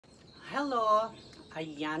Hello!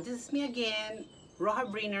 Ayan, this is me again, Roja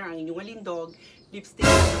Briner, ang inyong alindog, lipstick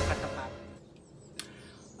ng katapat.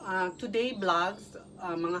 Today vlogs,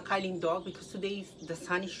 mga kalindog, because today the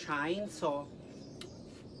sun is shine. So,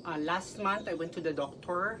 last month I went to the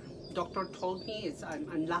doctor. Doctor told me it's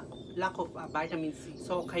lack of vitamin C.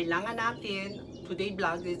 So, kailangan natin, today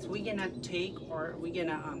vlog is we're gonna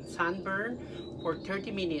sunburn for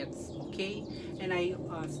 30 minutes, okay?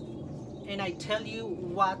 And I tell you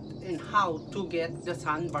what and how to get the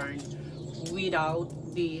sunburn without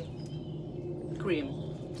the cream.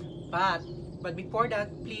 But before that,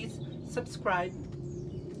 please subscribe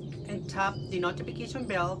and tap the notification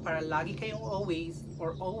bell para lagi kayong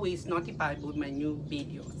always notified with my new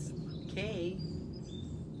videos. Okay?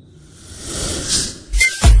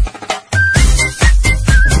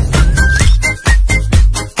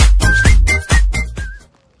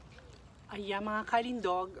 Ayan mga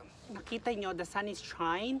kalindog, nakita nyo, the sun is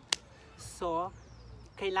shine. So,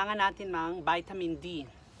 kailangan natin ng vitamin D.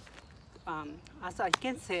 As I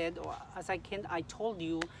told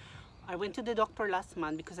you, I went to the doctor last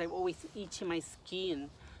month because I've always itchy my skin.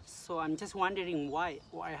 So I'm just wondering why,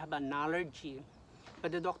 or I have an allergy.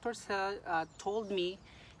 But the doctor told me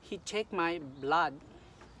he checked my blood.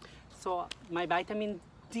 So my vitamin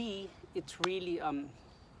D, it's really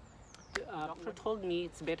doctor told me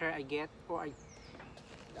it's better I get or I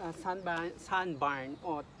sunburn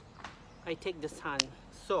or I take the sun.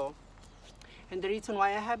 So, and the reason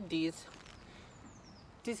why I have this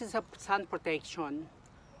is a sun protection.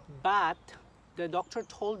 But the doctor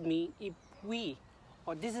told me if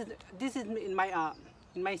this is in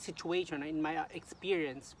my situation, in my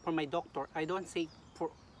experience for my doctor. I don't say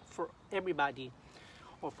for everybody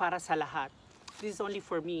or para sa lahat. This is only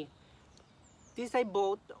for me. This I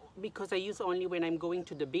bought because I use only when I'm going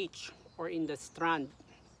to the beach or in the strand.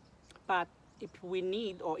 But if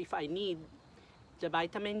I need the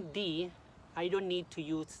vitamin D, I don't need to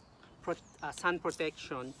use sun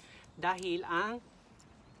protection. Dahil ang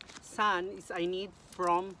sun is I need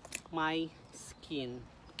from my skin.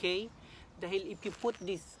 Okay? Dahil if you put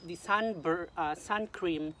the sun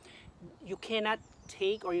cream, you cannot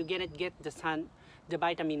take or you cannot get the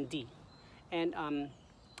vitamin D. And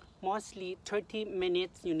mostly 30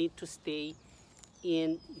 minutes you need to stay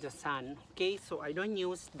in the sun. Okay, so I don't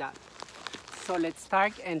use that. So let's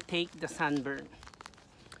start and take the sunburn.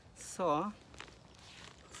 So,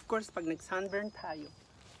 of course, pag nag-sunburn tayo,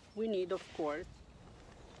 we need, of course,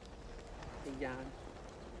 ayan.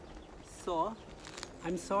 So,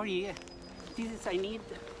 I'm sorry, I need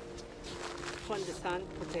from the sun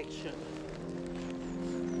protection.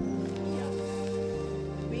 Ayan.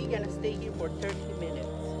 We're gonna stay here for 30 minutes.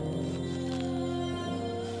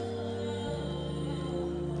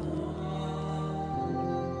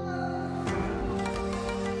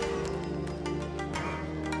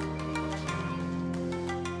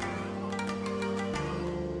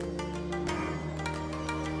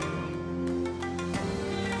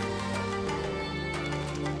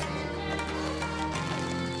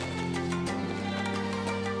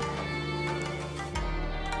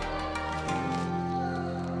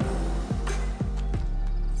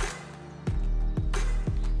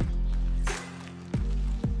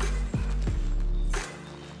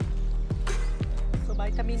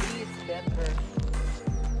 Vitamin D is better.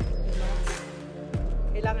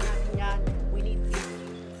 Kailangan natin yan. We need this.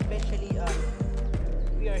 Especially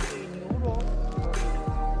we are here in Europe or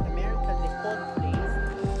in America, the cold place.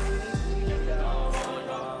 We need really the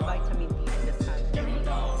vitamin D in the sun. 30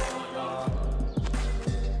 minutes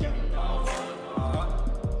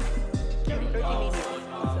is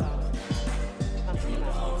maximum.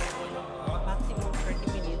 Maximum 30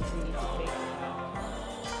 minutes we need to take.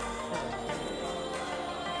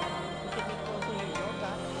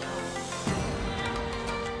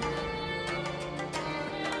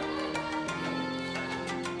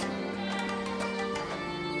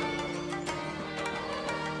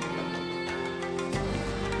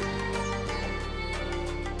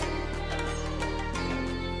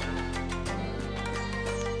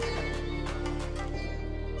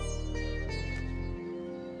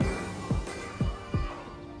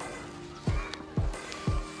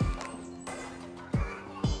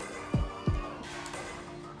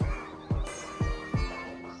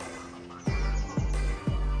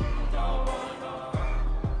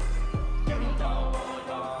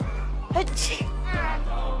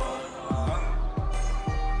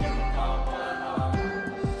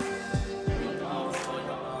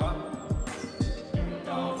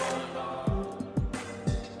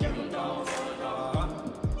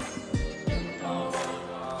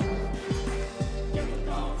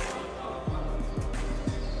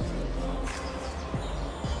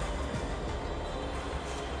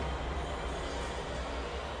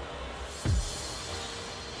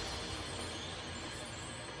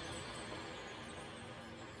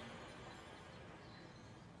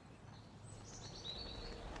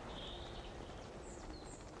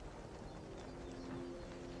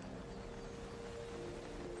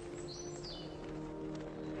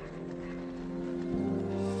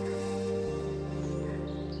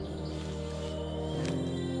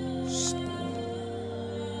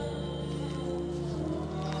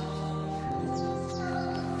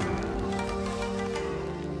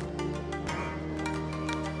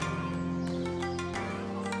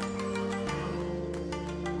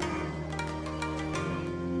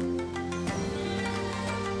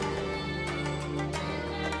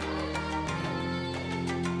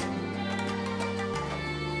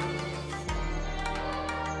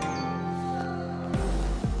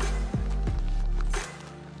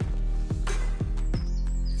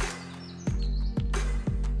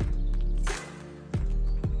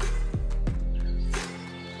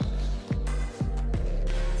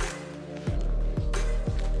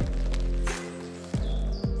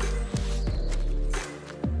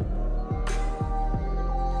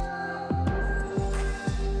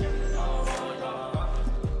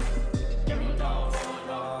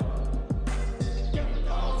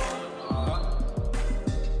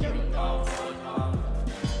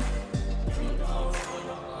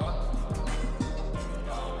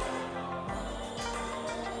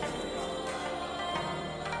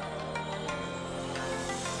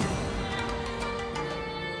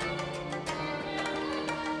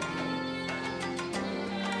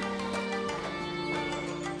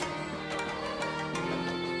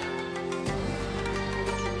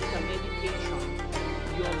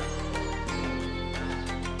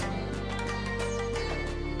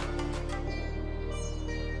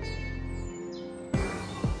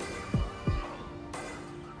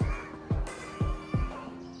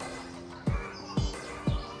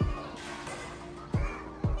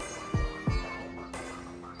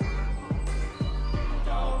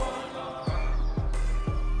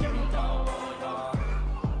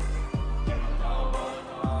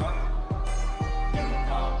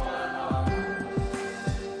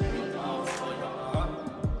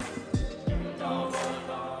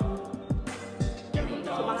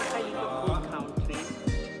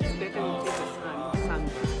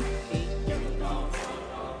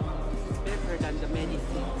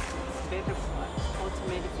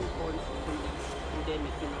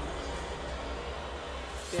 pandemic, you know,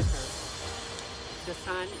 it's better. The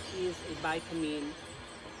sun is a vitamin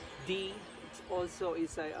D. It's also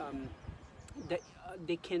is a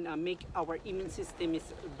they can make our immune system is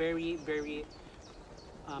very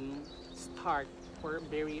start or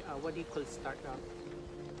very what do you call start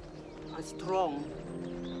strong.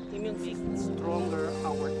 Immune system stronger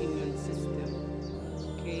our immune system.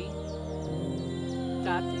 Okay,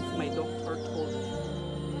 that is my doctor told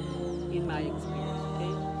me in my experience.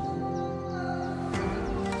 Okay.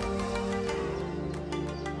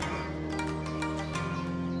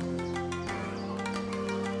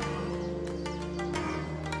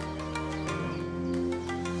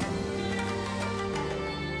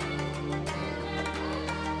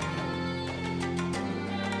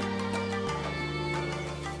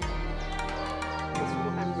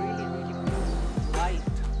 I'm really white.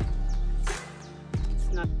 It's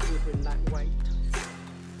not good when not white.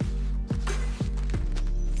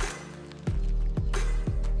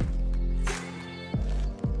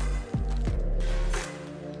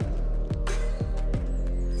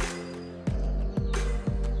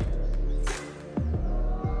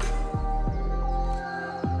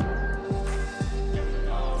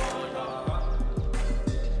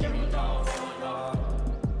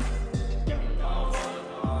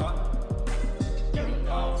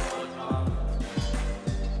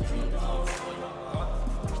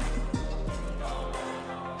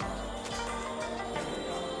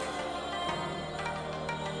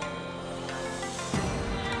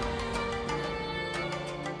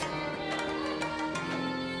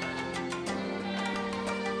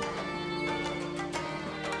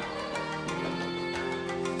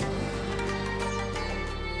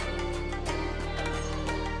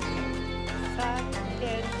 Sun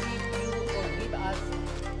can give you or give us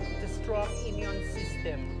the strong immune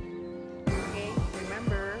system. Okay,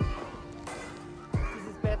 remember, this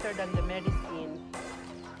is better than the medicine.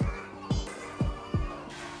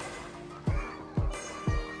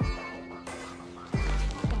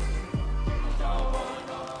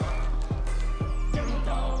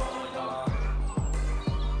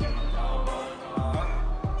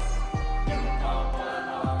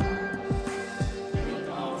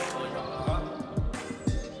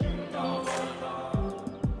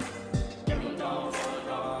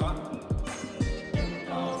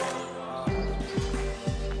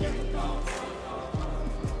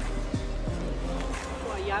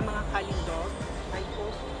 Ayan mga kalindog, I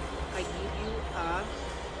hope I give you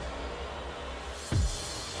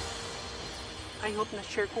I hope na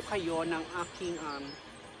share ko kayo ng aking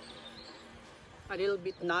a little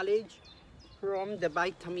bit knowledge from the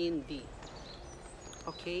vitamin D.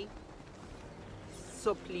 Okay?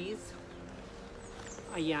 So please,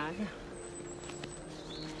 ayan.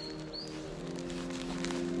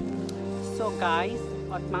 So guys,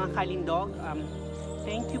 at mga kalindog,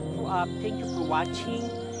 thank you for watching,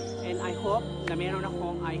 and I hope na meron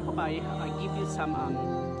akong I give you some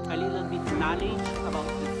a little bit knowledge about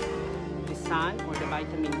the sun or the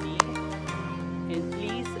vitamin D. And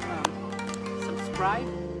please subscribe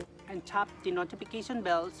and tap the notification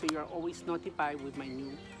bell so you're always notified with my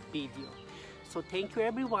new video. So thank you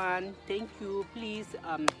everyone. Thank you. Please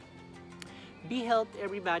be healthy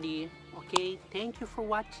everybody. Okay, thank you for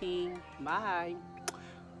watching. Bye.